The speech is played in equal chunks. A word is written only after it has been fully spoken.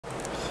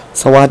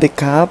Sawadee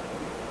khap!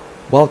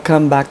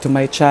 Welcome back to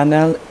my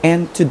channel,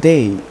 and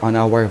today on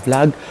our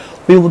vlog,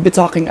 we will be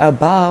talking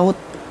about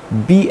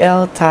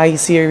BL Thai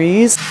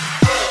series.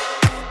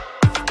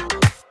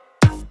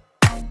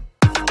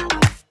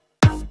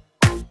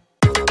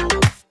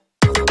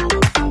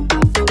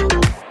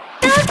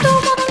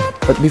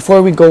 But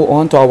before we go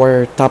on to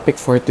our topic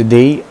for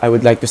today, I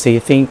would like to say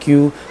thank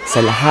you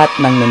sa lahat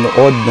ng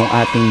nanood ng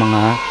ating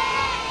mga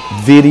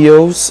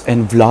videos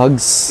and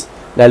vlogs,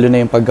 lalo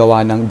na yung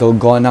paggawa ng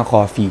Dalgona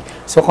Coffee.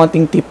 So,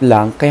 konting tip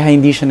lang, kaya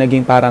hindi siya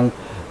naging parang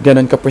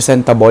ganun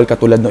ka-presentable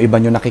katulad ng iba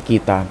nyo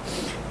nakikita.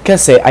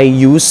 Kasi I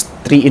used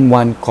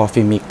 3-in-1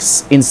 coffee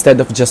mix instead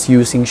of just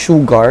using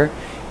sugar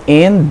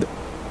and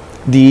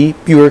the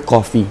pure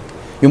coffee.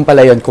 Yung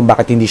pala yun kung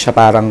bakit hindi siya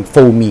parang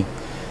foamy.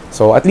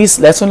 So, at least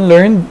lesson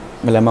learned,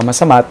 malamang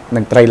masamat,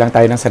 nag-try lang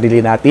tayo ng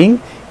sarili nating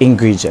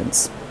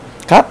ingredients.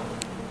 Khap?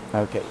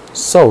 Okay.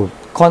 So,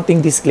 konting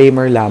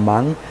disclaimer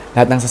lamang.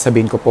 Lahat ng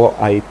sasabihin ko po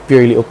ay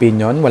purely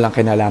opinion. Walang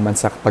kinalaman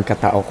sa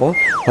pagkatao ko.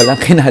 Walang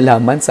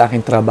kinalaman sa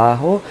aking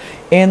trabaho.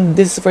 And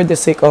this is for the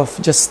sake of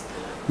just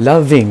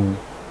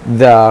loving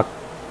the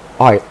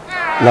art,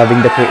 loving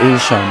the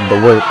creation,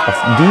 the work of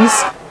these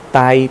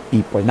Thai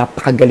people.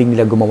 Napakagaling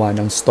nila gumawa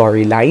ng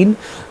storyline.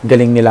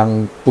 Galing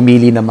nilang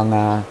pumili ng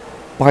mga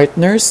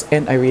partners,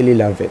 and I really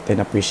love it and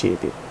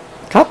appreciate it.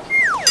 Khap?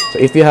 So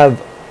if you have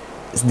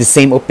the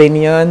same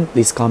opinion,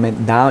 please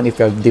comment down. If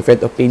you have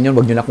different opinion,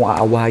 wag nyo na akong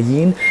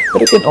aawayin,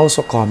 but you can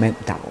also comment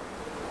down.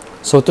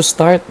 So to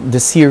start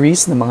the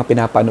series ng mga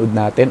pinapanood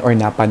natin or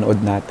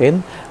napanood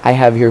natin, I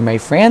have here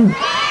my friend,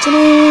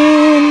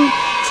 tchanan!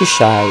 Si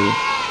Shai.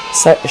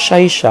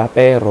 Shy siya,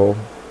 pero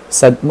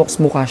sad,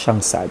 mukha siyang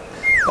sad.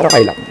 Pero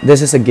okay lang.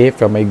 This is a gift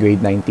from my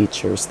grade 9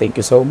 teachers.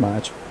 Thank you so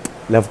much.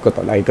 Love ko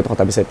to. Lagi ko to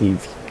katabi sa TV.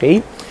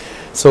 Okay?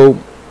 So,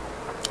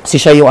 si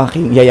siya yung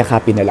aking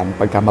yayakapin na lang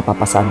pagka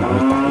mapapasan na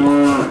ulit tayo.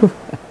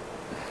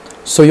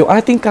 So, yung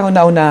ating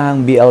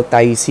kauna-unahang BL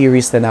Thai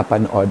series na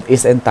napanood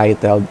is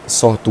entitled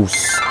Sotus.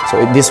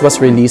 So, this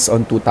was released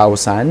on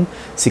 2016.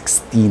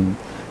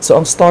 So,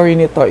 ang story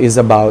nito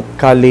is about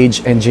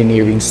college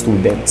engineering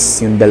students.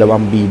 Yung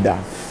dalawang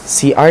bida.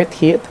 Si Art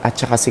Hit at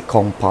saka si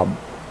Kong Pub.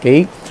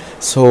 Okay?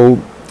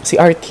 So,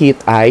 si Art Hit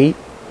ay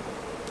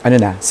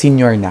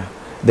senior na.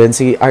 Then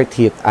si Art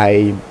Hit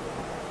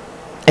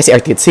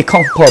si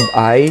Kong Pub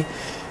ay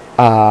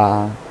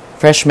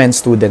freshman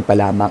student pa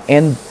lamang.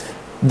 And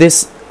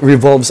this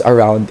revolves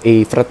around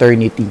a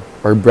fraternity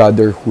or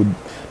brotherhood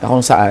na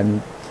kung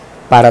saan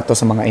para to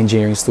sa mga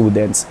engineering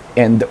students.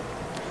 And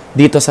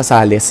dito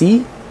sasali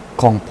si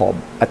Kong Pub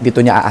at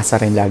dito niya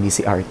aasarin lagi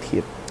si Art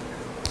Hit.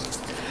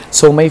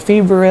 So my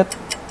favorite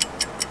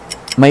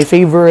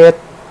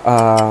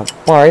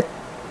part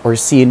or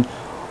scene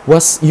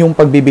was yung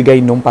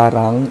pagbibigay nung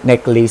parang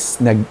necklace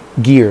na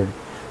gear.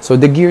 So,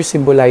 the gear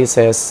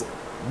symbolizes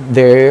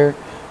their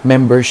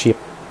membership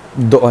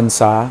doon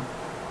sa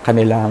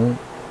kanilang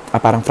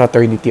parang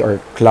fraternity or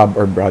club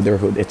or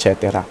brotherhood,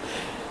 etc.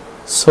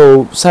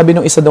 So, sabi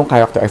nung isa dong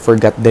character, I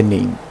forgot the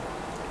name,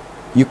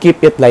 you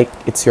keep it like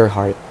it's your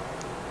heart.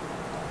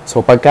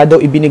 So, pagka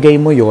daw ibinigay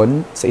mo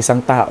yon sa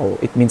isang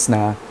tao, it means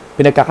na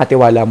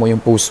pinagkakatiwala mo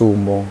yung puso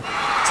mo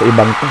sa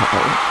ibang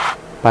tao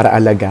para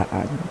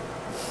alagaan.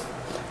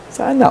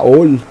 Sana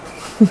all.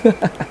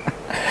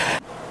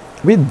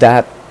 With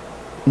that,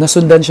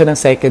 nasundan siya ng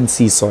second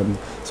season.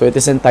 So, it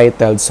is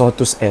entitled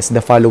Sotus S the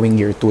following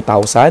year,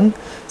 2017.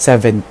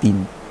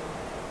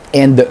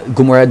 And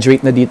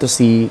gumraduate na dito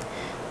si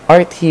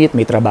Art Hit,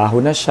 may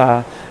trabaho na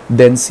siya.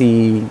 Then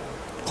si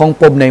Kong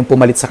Pub na yung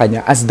pumalit sa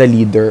kanya as the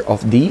leader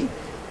of the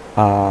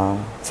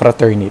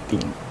fraternity.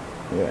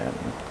 Yan.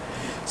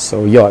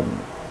 So, yon.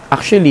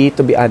 Actually,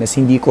 to be honest,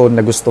 hindi ko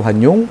nagustuhan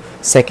yung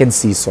second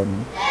season.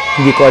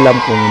 Hindi ko alam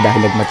kung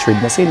dahil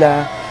nag-matured na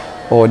sila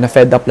o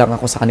na-fed up lang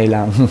ako sa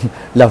kanilang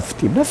love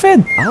team.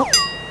 Na-fed up?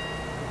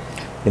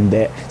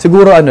 Hindi.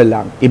 Siguro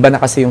lang, iba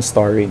na kasi yung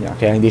story niya.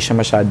 Kaya hindi siya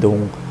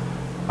masyadong,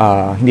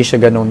 hindi siya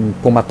ganun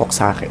pumatok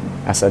sa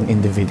akin as an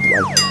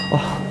individual.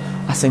 Oh,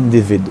 as an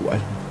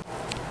individual.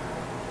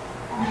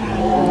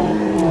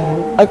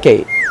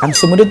 Okay. Ang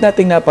sumunod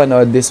nating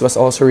napanood, this was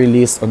also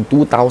released on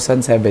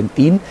 2017.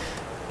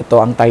 Ito,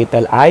 ang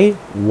title ay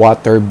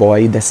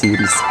Waterboy the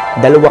series.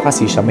 Dalawa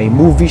kasi siya. May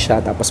movie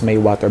siya, tapos may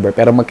Waterboy.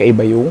 Pero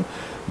magkaiba yung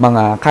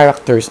mga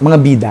characters, mga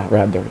bida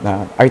rather,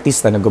 na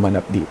artista na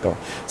gumanap dito.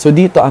 So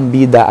dito, ang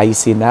bida ay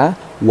sina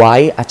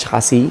Y at saka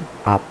si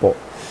Apo.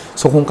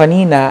 So kung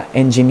kanina,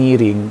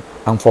 engineering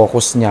ang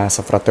focus niya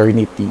sa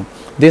fraternity,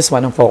 this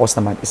one, ang focus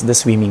naman is the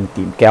swimming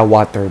team. Kaya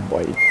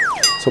Waterboy.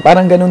 So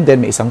parang ganun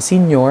din, may isang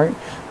senior,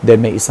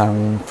 then may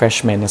isang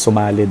freshman na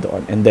sumali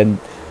doon. And then,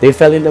 they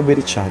fell in love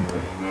with each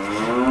other.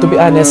 To be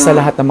honest, sa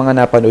lahat ng mga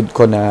napanood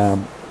ko na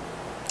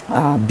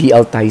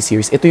BL Thai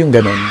series, ito yung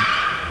ganun.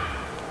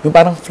 Yung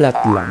parang flat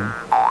lang.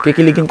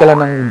 Kikiligin ka lang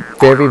ng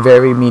very,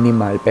 very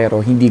minimal, pero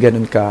hindi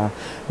ganun ka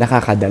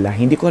nakakadala.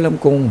 Hindi ko alam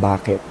kung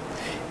bakit.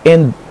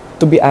 And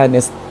to be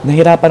honest,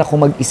 nahirapan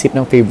ako mag-isip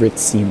ng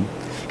favorite scene.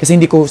 Kasi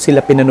hindi ko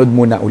sila pinanood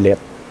muna ulit.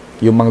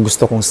 yung mga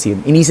gusto kong scene.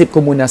 Inisip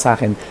ko muna sa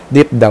akin,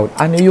 deep down,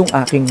 ano yung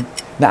aking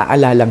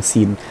naaalalang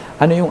scene?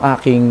 Ano yung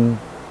aking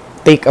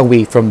take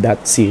away from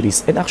that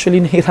series? And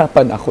actually,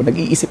 nahirapan ako.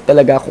 Nag-iisip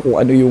talaga ako kung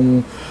ano yung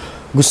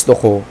gusto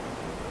ko.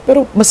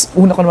 Pero mas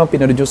una ko naman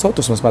pinanood yung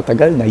Sotos, mas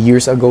matagal na,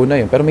 years ago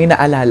na yun. Pero may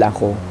naalala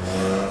ako.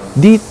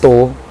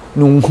 Dito,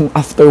 nung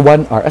after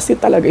 1 hour, as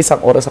in talaga isang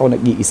oras ako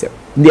nag-iisip.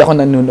 Hindi ako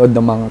nanonood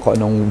ng mga kung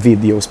anong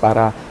videos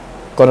para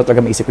kung ano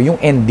talaga maisip ko. Yung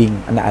ending,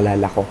 ang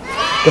naalala ko.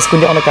 Kasi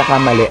kung hindi ako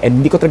nagkakamali, and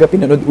hindi ko talaga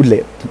pinanood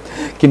ulit,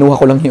 kinuha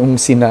ko lang yung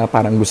scene na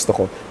parang gusto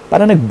ko.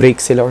 Parang nag-break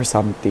sila or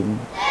something.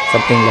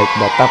 Something like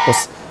that.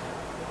 Tapos,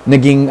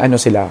 naging ano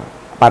sila,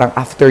 parang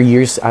after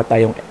years ata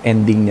yung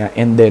ending niya.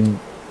 And then,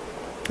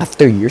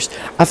 after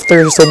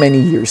so many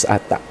years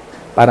ata,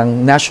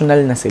 parang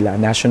national na sila,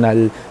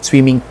 national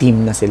swimming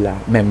team na sila,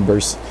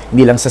 members,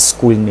 hindi lang sa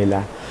school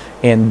nila.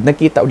 And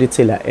nagkita ulit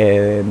sila,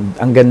 and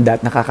ang ganda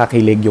at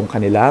nakakakilig yung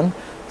kanilang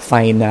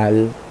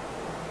final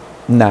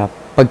na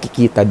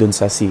pagkikita dun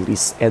sa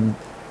series. And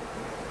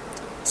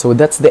so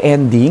that's the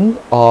ending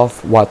of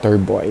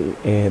Waterboy.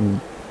 And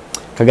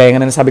kagaya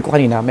nga na nasabi ko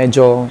kanina,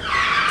 medyo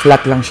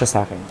flat lang siya sa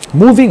akin.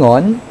 Moving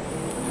on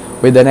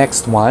with the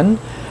next one,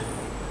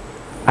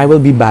 I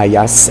will be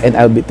biased and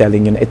I'll be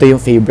telling you na ito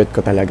yung favorite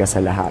ko talaga sa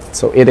lahat.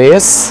 So, it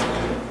is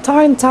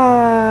Turn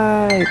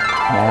Type!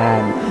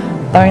 Yan.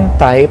 Turn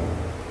Type.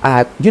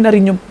 At yun na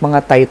rin yung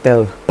mga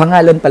title.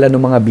 Pangalan pala ng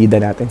mga bida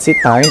natin. Si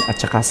Turn at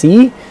saka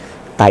si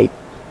Type.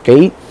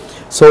 Okay?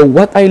 So,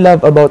 what I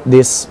love about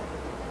this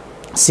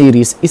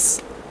series is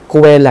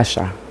kuwela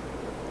siya.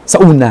 Sa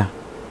una.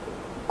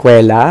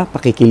 Kuwela,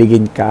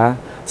 pakikiligin ka,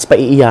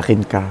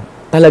 paiiyakin ka.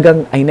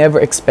 Talagang I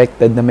never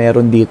expected na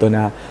meron dito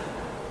na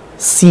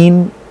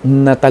scene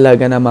na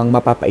talaga namang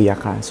mapapaiyak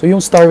ka. So,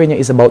 yung story niya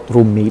is about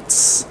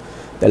roommates.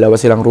 Dalawa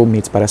silang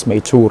roommates para sa may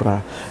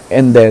itsura.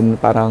 And then,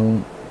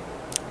 parang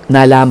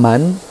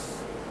nalaman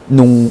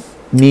nung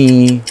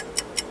ni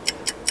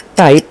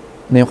Type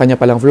na yung kanya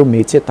palang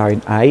roommate, si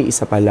Tarn, ay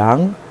isa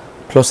palang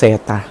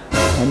kloseta.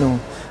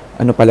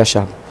 Ano pala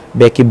siya?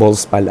 Becky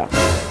Balls pala.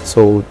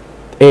 So,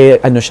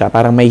 ano siya,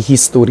 parang may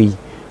history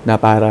na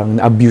parang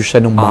na-abuse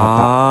siya nung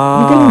bata.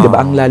 Magaling, diba?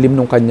 Ang lalim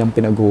nung kanyang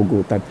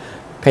pinaghugutan.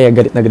 Kaya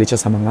galit na galit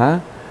siya sa mga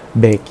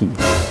Becky.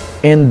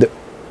 And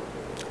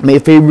my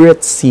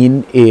favorite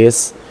scene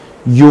is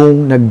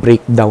yung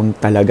nag-breakdown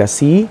talaga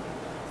si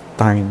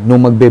Tarn.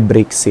 Nung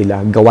magbe-break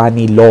sila, gawa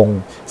ni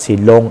Long. Si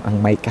Long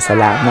ang may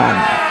kasalanan.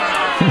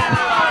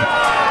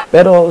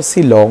 Pero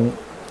si Long,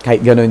 kahit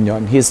ganun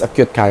yon, he's a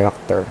cute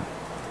character.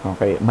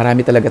 Okay?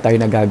 Marami talaga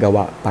tayo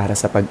nagagawa para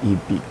sa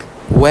pag-ibig.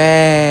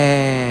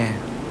 Weh!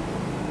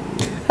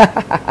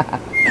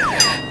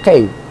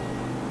 Okay.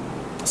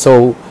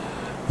 So,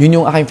 yun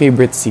yung aking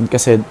favorite scene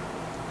kasi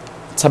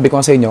sabi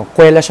ko sa inyo,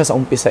 kuwela siya sa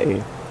umpisa eh.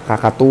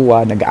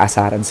 Kakatuwa,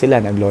 nag-aasaran sila,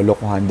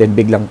 naglolokohan, then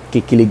biglang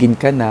kikiligin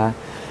ka na,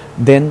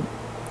 then,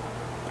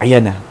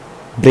 ayan na,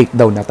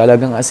 breakdown na.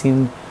 Talagang as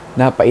in,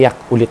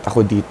 napaiyak ulit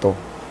ako dito.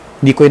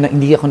 Hindi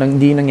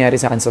nangyari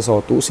sa akin sa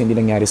Sotus, hindi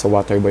nangyari sa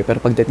Waterboy,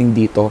 pero pagdating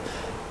dito,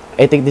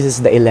 I think this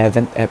is the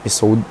 11th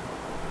episode,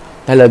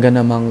 talaga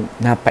namang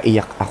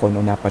napaiyak ako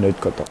nung napanood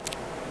ko to.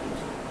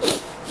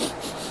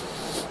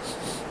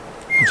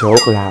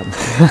 Joke lang.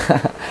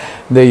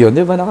 Hindi yun,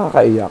 di ba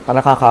nakakaiyak?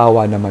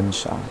 Nakakaawa naman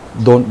siya.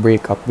 Don't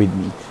break up with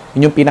me.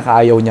 Yun yung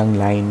pinakaayaw niyang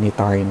line ni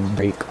Tarn,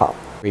 break up,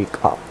 break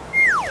up.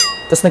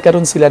 Tapos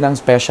nagkaroon sila ng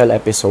special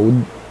episode,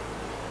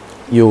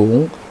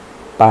 yung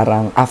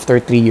parang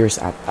after 3 years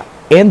ata.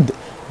 And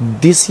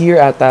this year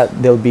ata,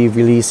 they'll be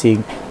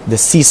releasing the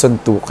season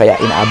 2, kaya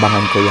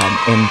inaabangan ko yan.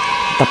 And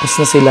tapos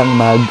na silang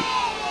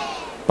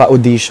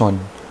pa-audition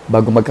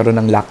bago magkaroon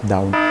ng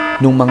lockdown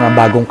nung mga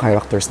bagong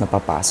characters na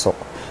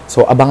papasok.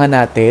 So, abangan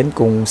natin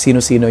kung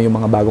sino-sino yung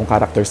mga bagong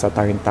characters sa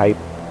Tarn Type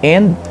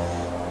and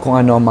kung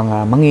ano ang mga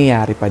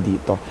mangyayari pa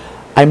dito.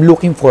 I'm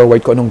looking forward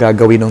kung anong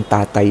gagawin ng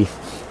tatay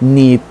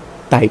ni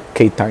Type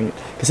kay Tarn.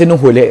 Kasi nung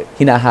huli,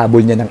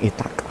 hinahabol niya ng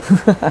itak.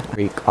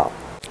 Break up.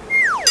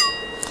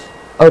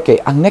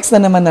 Okay, ang next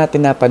na naman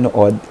natin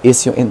napanood is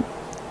yung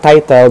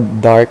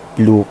entitled Dark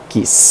Blue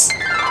Kiss.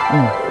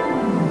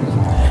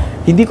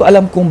 Hindi ko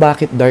alam kung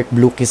bakit Dark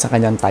Blue Kiss sa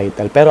kanyang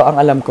title. Pero ang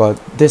alam ko,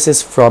 this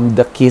is from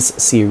the Kiss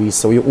series.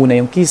 So, yung una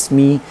yung Kiss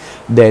Me,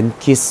 then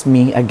Kiss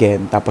Me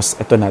Again. Tapos,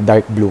 ito na,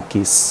 Dark Blue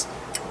Kiss.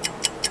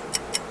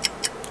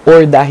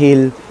 Or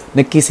dahil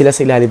nag-kiss sila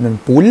sa ilalim ng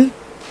pool.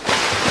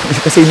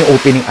 Kasi yun yung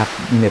opening act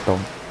nito.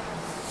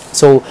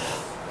 So,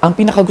 ang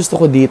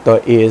pinakagusto ko dito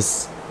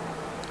is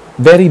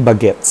very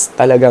bagets.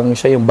 Talagang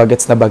siya yung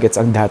bagets na bagets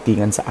ang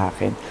datingan sa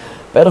akin.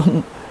 Pero,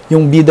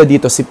 yung bida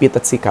dito, si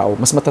Pete at si Kao,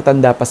 mas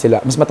matatanda pa sila.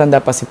 Mas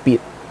matanda pa si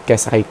Pete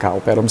kaysa kay Kao,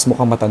 pero mas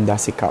mukhang matanda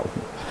si Kao.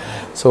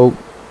 So,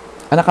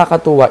 ang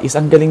nakakatuwa is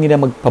ang galing nila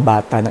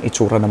magpabata ng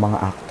itsura ng mga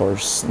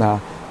actors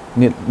na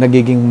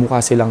nagiging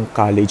mukha silang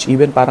college,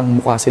 even parang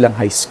mukha silang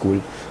high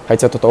school. Kahit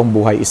sa totoong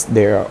buhay is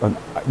they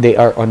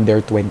are on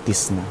their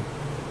 20s na.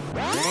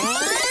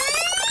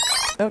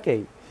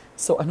 Okay,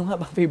 so ano nga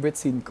ba favorite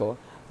scene ko?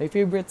 My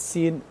favorite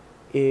scene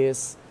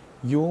is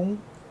yung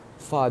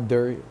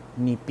father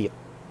ni Pete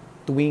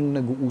tuwing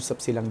nag-uusap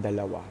silang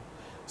dalawa.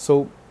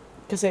 So,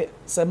 kasi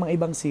sa mga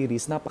ibang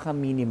series,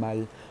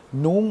 napaka-minimal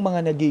nung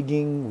mga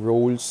nagiging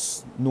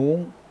roles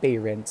nung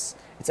parents.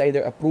 It's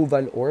either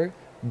approval or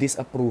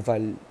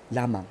disapproval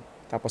lamang.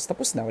 Tapos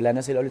na, wala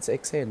na sila ulit sa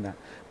eksena.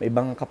 May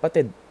ibang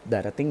kapatid,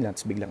 darating lang,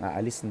 tapos biglang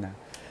aalis na.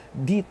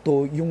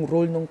 Dito, yung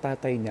role ng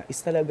tatay niya is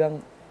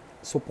talagang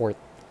support.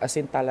 As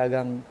in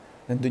talagang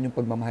nandun yung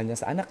pagmamahal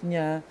niya sa anak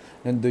niya,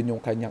 nandun yung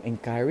kanyang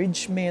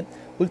encouragement.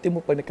 Ultimo,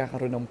 pag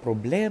nagkakaroon ng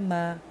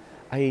problema,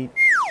 ay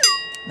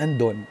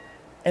nandun.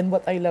 And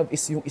what I love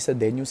is yung isa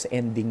din, yung sa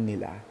ending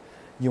nila,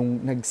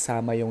 yung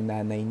nagsama yung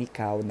nanay ni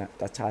Kao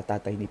at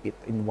tatay ni Pete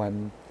in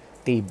one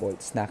table,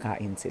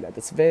 nakain sila.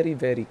 That's very,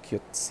 very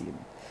cute scene.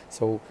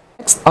 So,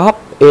 next up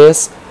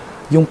is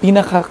yung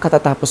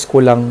pinakakatatapos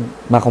ko lang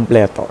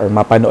makompleto or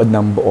mapanood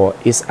ng buo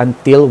is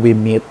Until We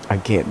Meet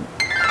Again.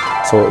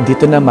 So,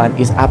 dito naman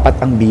is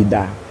 4 ang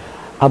bida.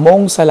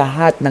 Among sa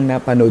lahat ng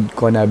napanood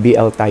ko na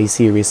BL Thai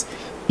series,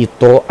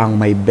 ito ang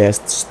my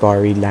best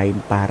storyline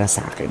para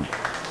sa akin.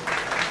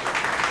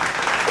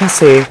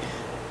 Kasi,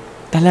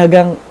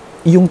 talagang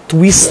yung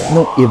twist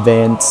ng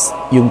events,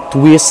 yung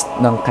twist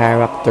ng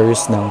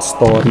characters, ng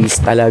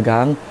stories,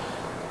 talagang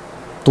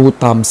 2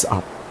 thumbs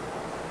up.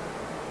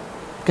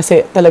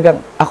 Kasi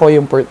talagang ako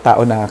yung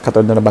tao na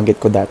katulad na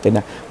nabanggit ko dati na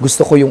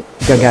gusto ko yung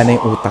gagana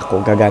yung utak ko,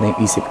 gagana yung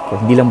isip ko.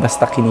 Hindi lang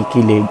basta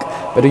kinikilig,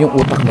 pero yung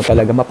utak mo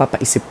talaga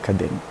mapapaisip ka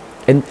din.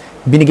 And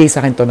binigay sa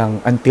akin to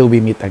ng Until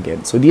We Meet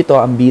Again. So dito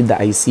ang bida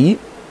ay si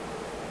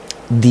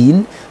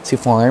Dean, si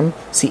Farm,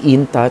 si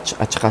Intouch,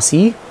 at saka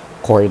si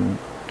Corn.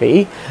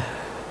 Okay?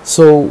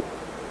 So,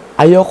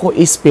 ayoko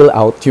i-spill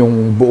out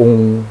yung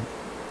buong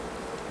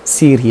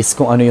series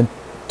kung ano yung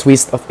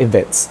twist of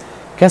events.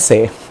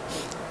 Kasi,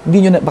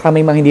 hindi nyo na, baka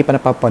may mga hindi pa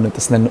napapanood,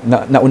 tapos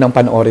naunang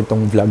panoorin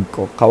tong vlog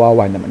ko.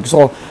 Kawawa naman.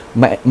 Gusto ko,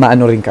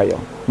 maano rin kayo,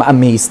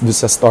 ma-amaze doon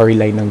sa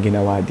storyline ng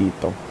ginawa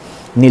dito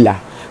nila.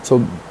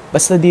 So,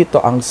 basta dito,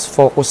 ang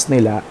focus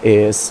nila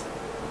is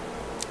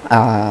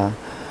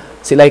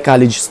sila ay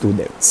college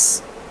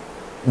students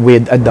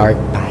with a dark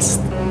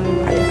past.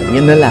 Ayan,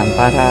 yun na lang,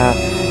 para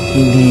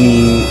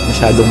hindi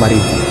masyadong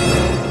ma-review.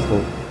 So,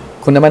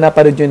 kung naman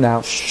napanood nyo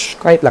na,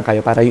 quiet lang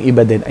kayo para yung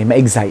iba din ay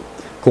ma-excite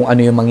kung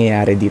ano yung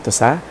mangyayari dito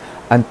sa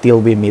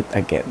Until We Meet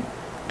Again.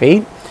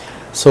 Okay?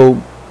 So,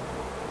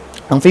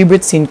 ang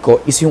favorite scene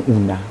ko is yung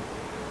una.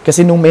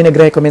 Kasi nung may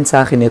nag-recommend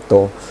sa akin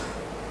ito,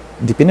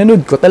 di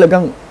pinanood ko,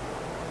 talagang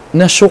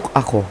na-shock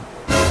ako.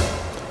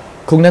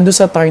 Kung nandun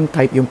sa turn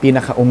type yung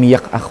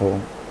pinaka-umiyak ako,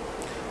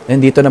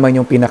 nandito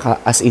naman yung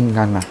pinaka-as in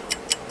nga.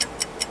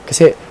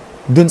 Kasi,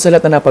 dun sa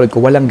lahat na napanood ko,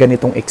 walang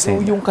ganitong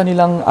eksena. So, yung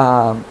kanilang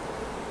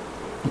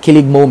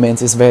kilig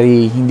moments is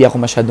very, hindi ako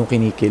masyadong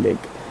kinikilig.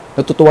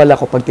 Natutuwa lang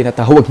ako pag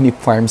tinatawag ni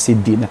Farm si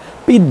Dean na,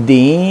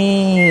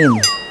 Pidin!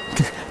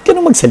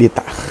 Ganun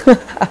magsalita.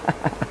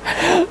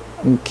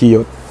 Ang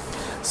cute.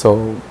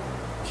 So,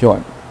 yun.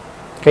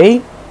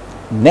 Okay?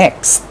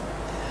 Next.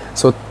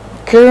 So,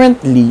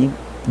 currently,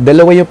 2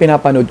 yung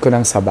pinapanood ko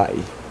ng sabay.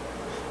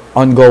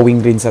 Ongoing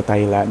rin sa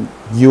Thailand.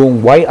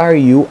 Yung Why Are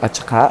You at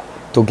saka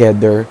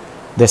Together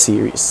the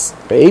series.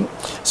 Okay?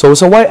 So,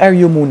 sa Why Are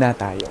You muna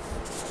tayo.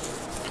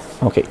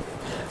 Okay.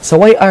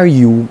 Sa Why Are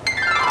You,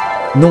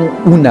 nung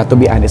una, to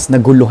be honest,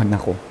 naguluhan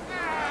ako.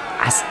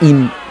 As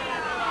in,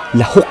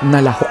 lahok na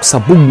lahok,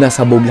 sabog na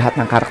sabog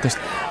lahat ng characters.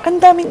 Ang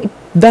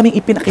daming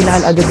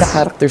ipinakilala agad na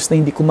characters na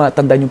hindi ko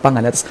matandaan yung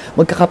pangalan. Tapos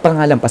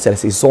magkakapangalan pa sila,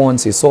 si Son,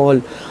 si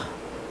Sol.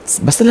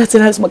 Basta lahat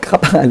sila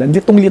magkakapangalan.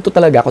 Litong-lito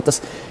talaga ako. Tapos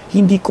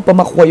hindi ko pa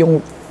makuha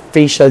yung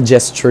facial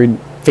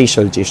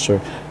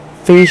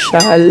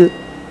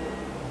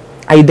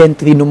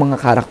identity ng mga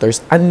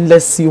characters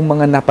unless yung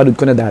mga napanood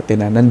ko na dati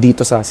na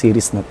nandito sa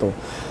series na to.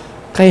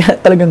 Kaya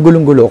talagang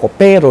gulong-gulo ko.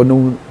 Pero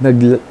nung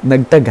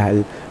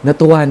nagtagal,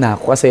 natuwa na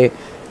ako kasi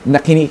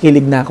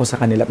nakinikilig na ako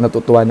sa kanila at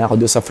natutuwa na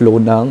ako doon sa flow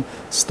ng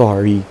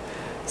story.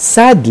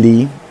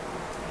 Sadly,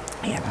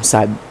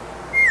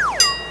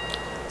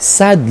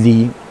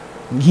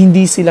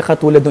 hindi sila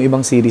katulad ng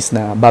ibang series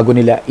na bago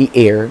nila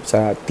i-air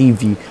sa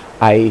TV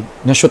ay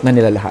na-shoot na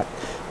nila lahat.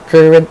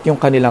 Current yung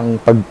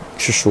kanilang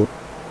pag-shoot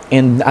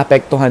and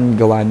naapektuhan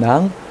gawa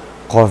ng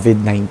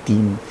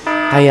COVID-19.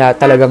 Kaya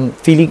talagang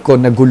feeling ko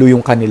nagulo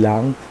yung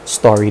kanilang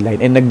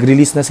storyline. And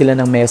nag-release na sila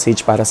ng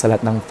message para sa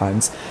lahat ng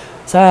fans.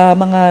 Sa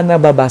mga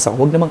nababasa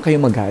ko, huwag naman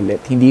kayo magalit.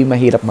 Hindi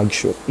mahirap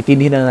mag-shoot.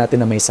 Itindihin na natin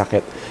na may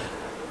sakit.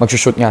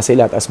 Mag-shoot nga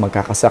sila, tapos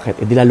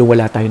magkakasakit. Di lalo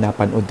wala tayo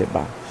napanood,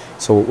 diba?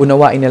 So,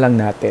 unawain na lang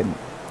natin.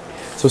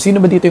 So,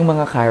 sino ba dito yung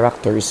mga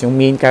characters? Yung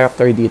main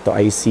character dito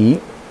ay si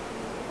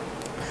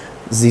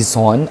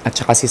Zizon, at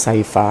saka si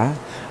Saifa,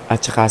 at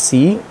saka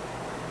si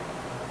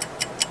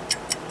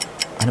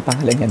ano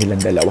pangalan niya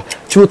nilang dalawa?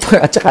 Tutor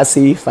at saka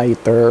si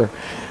Fighter.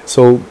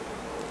 So,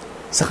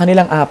 sa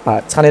kanilang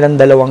apat, sa kanilang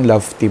dalawang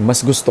love team, mas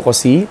gusto ko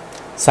si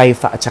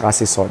Saifa at saka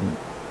si Son.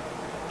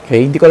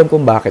 Okay? Hindi ko alam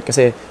kung bakit.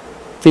 Kasi,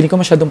 feeling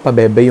ko masyadong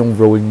pabebe yung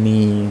role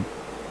ni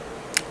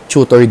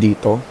Tutor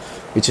dito,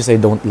 which is I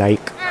don't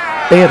like.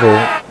 Pero,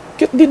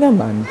 cute din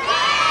naman.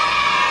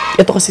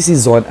 Ito kasi si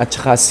Zon at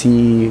saka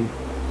si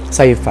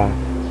Saifa,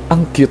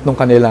 ang cute ng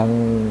kanilang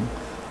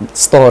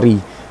story.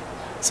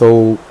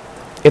 So,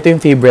 ito yung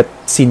favorite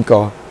scene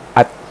ko.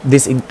 At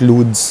this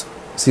includes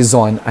si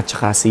Zon at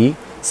saka si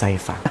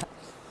Saifa.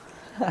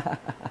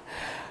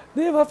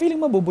 Diba? Feeling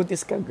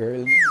mabubuntis ka,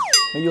 girl.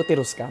 May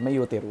uterus ka, may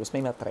uterus,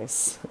 may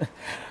matres.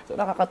 So,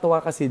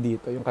 nakakatuwa kasi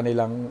dito yung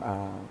kanilang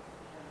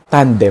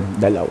tandem,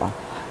 dalawa.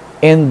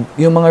 And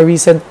yung mga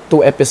recent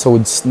 2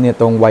 episodes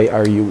nitong Why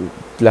Are You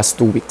plus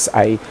 2 weeks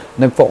ay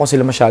nag-focus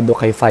sila masyado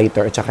kay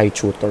Fighter at saka kay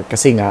Tutor.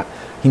 Kasi nga,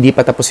 hindi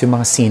pa tapos yung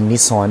mga scene ni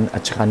Son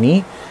at saka ni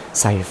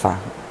Saifa.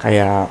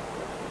 Kaya,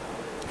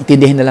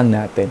 intindihin na lang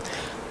natin.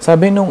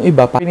 Sabi nung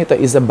iba, ito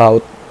is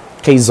about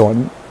kay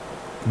Zon,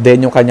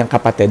 then yung kanyang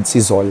kapatid,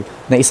 si Zol,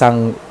 na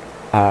isang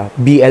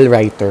BL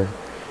writer.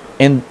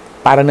 And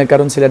parang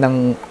nagkaroon sila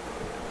ng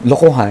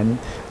lokohan,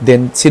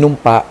 then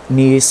sinumpa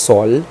ni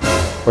Sol,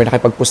 or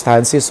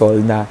nakipagpustahan si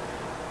Sol, na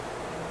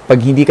pag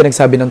hindi ka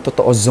nagsabi ng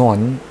totoo,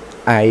 Zon,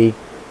 ay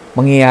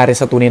mangyayari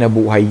sa tunay na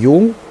buhay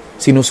yung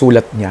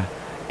sinusulat niya.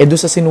 E doon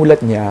sa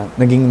sinulat niya,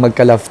 naging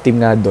magka-love team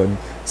nga doon,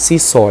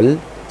 si Sol,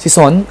 si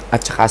Son,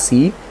 at saka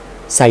si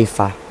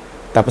Saifa.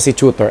 Tapos si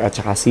Tutor, at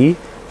saka si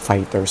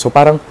Fighter. So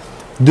parang,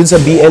 doon sa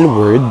BL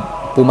world,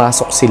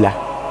 pumasok sila.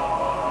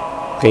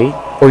 Okay?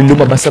 Or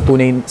lumabas sa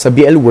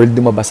BL world,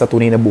 lumabas sa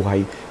tunay na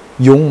buhay,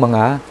 yung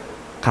mga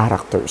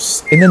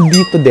characters. And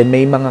nandito din,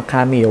 may mga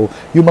cameo,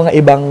 yung mga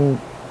ibang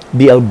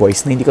BL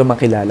boys na hindi ko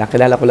makilala.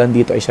 Kilala ko lang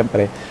dito ay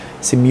syempre,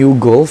 si Mew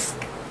Golf,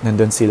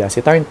 nandun sila. Si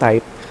Tarn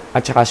Type,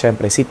 at saka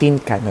syempre, si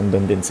Tinka,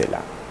 nandun din sila.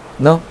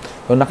 No?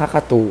 So,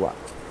 nakakatuwa.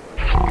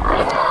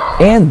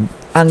 And,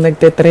 ang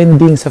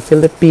nagte-trending sa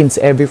Philippines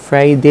every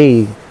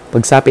Friday,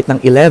 pagsapit ng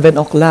 11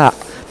 o'clock,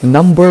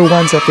 number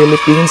 1 sa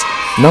Philippines,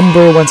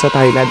 number 1 sa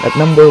Thailand, at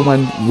number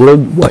 1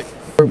 worldwide.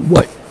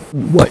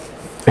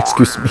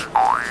 Excuse me.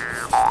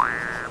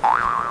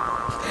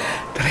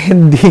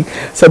 Trending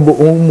sa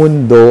buong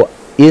mundo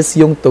is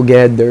yung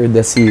Together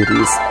the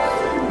series.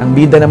 Ang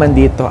bida naman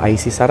dito ay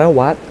si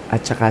Sarawat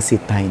at saka si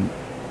Time.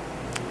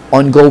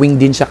 Ongoing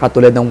din siya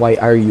katulad ng Why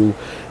Are You,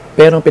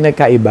 pero ang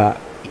pinagkaiba,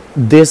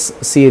 this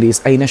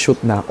series ay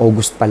na-shoot na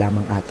August pa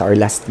lamang ata or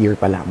last year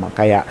pa lamang.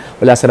 Kaya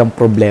wala silang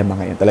problema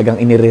ngayon. Talagang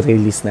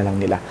inire-release na lang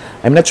nila.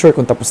 I'm not sure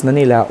kung tapos na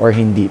nila or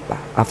hindi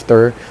pa.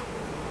 After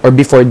or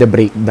before the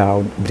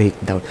breakdown.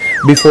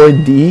 Before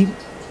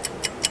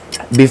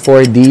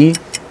the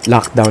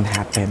lockdown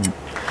happened.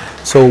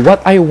 So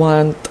what I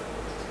want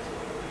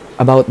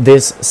about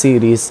this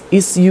series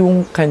is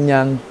yung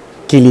kanyang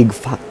kilig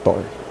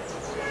factor.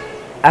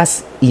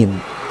 As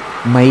in,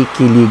 may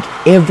kilig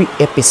every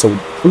episode.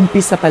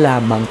 Umpisa pa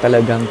lamang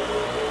talagang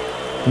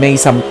may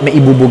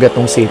ibubuga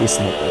tong series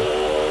na to.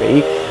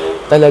 Okay?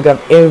 Talagang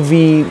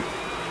every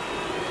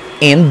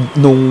end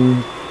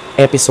nung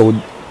episode,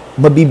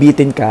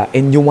 mabibitin ka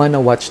and you wanna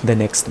watch the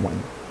next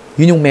one.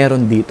 Yun yung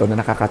meron dito na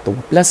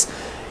nakakatuwa. Plus,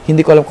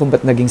 hindi ko alam kung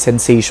ba't naging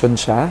sensation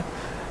siya.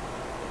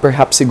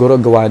 Perhaps siguro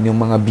gawa yung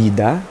mga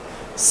bida,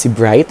 si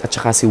Bright at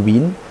saka si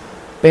Win.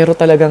 Pero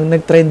talagang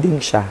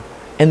nag-trending siya.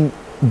 And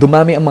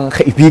dumami ang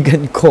mga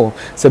kaibigan ko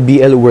sa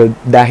BL world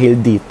dahil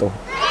dito.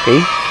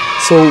 Okay?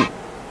 So,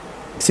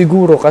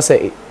 siguro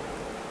kasi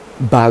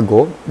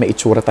bago, may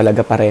itsura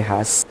talaga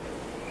parehas.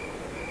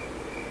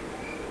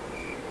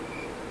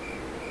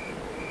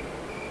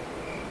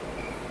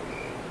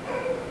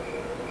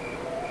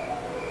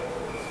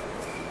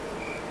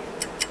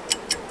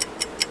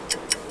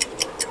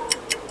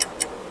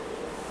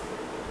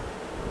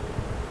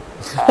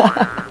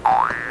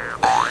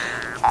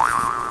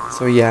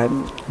 So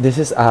yan, this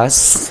is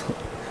us,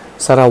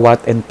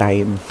 Sarawat and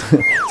Time.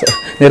 So,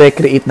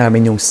 nirecreate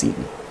namin yung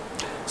scene.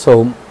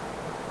 So,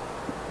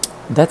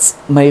 that's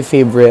my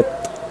favorite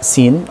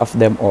scene of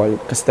them all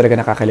kasi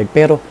talaga nakakakilig.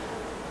 Pero,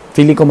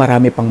 feeling ko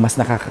marami pang mas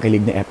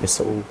nakakakilig na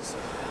episodes.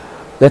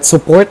 Let's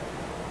support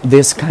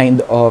this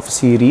kind of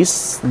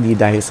series. Hindi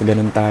dahil sa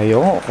ganun tayo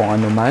o kung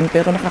ano man,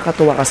 pero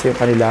nakakatuwa kasi yung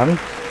kanilang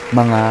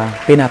mga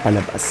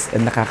pinapalabas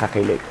and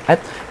nakakakilig. At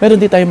meron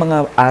din tayong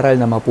mga aral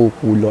na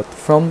mapupulot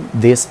from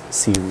this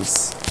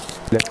series.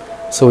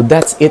 So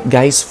that's it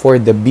guys for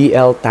the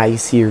BL Thai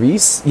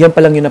series. Yan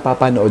pa lang yung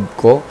napapanood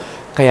ko.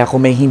 Kaya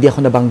kung may hindi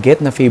ako nabanggit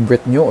na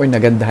favorite nyo or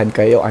nagandahan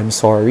kayo, I'm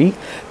sorry.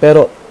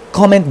 Pero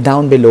comment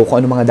down below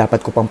kung ano mga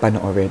dapat ko pang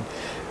panoorin.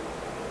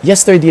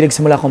 Yesterday,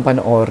 nagsimula akong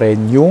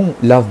panoorin yung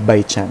Love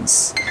by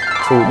Chance.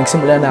 So,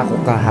 nagsimula na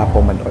ako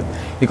kahapon manood.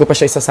 Hindi ko pa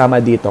siya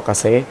isasama dito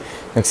kasi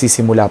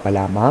nagsisimula pa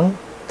lamang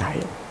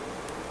tayo.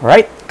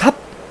 Alright, khap!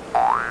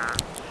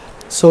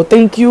 So,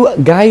 thank you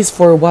guys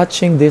for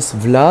watching this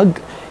vlog.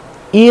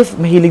 If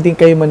mahilig din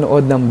kayo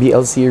manood ng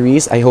BL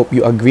series, I hope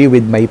you agree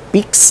with my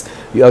picks.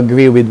 You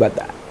agree with what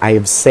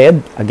I've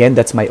said. Again,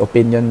 that's my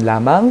opinion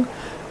lamang.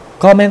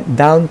 Comment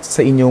down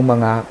sa inyong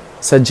mga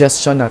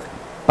suggestion na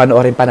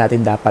panoorin pa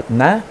natin dapat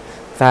na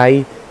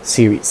Thai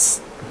series.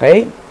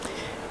 Okay?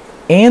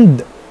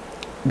 And,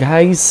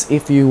 guys,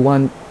 if you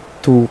want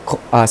to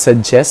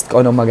suggest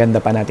kung anong maganda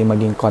pa natin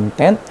maging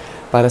content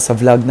para sa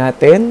vlog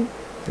natin,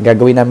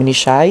 gagawin namin ni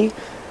Shai,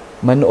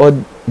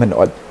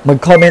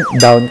 mag-comment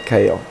down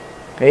kayo.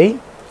 Okay?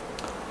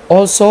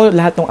 Also,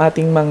 lahat ng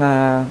ating mga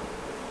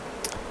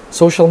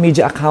social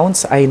media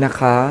accounts ay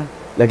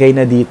nakalagay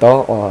na dito.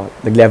 O,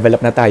 nag-level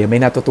up na tayo.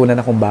 May natutunan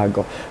akong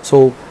bago.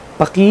 So,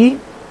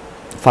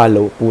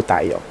 paki-follow po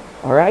tayo.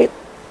 Alright?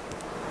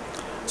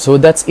 So,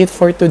 that's it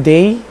for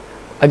today.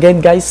 Again,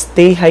 guys,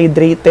 stay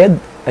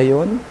hydrated.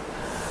 Ayun.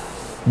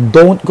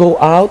 Don't go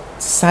out.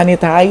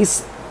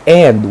 Sanitize.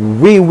 And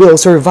we will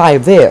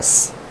survive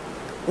this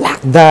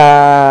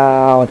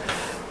lockdown.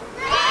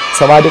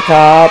 Sawadee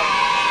khap.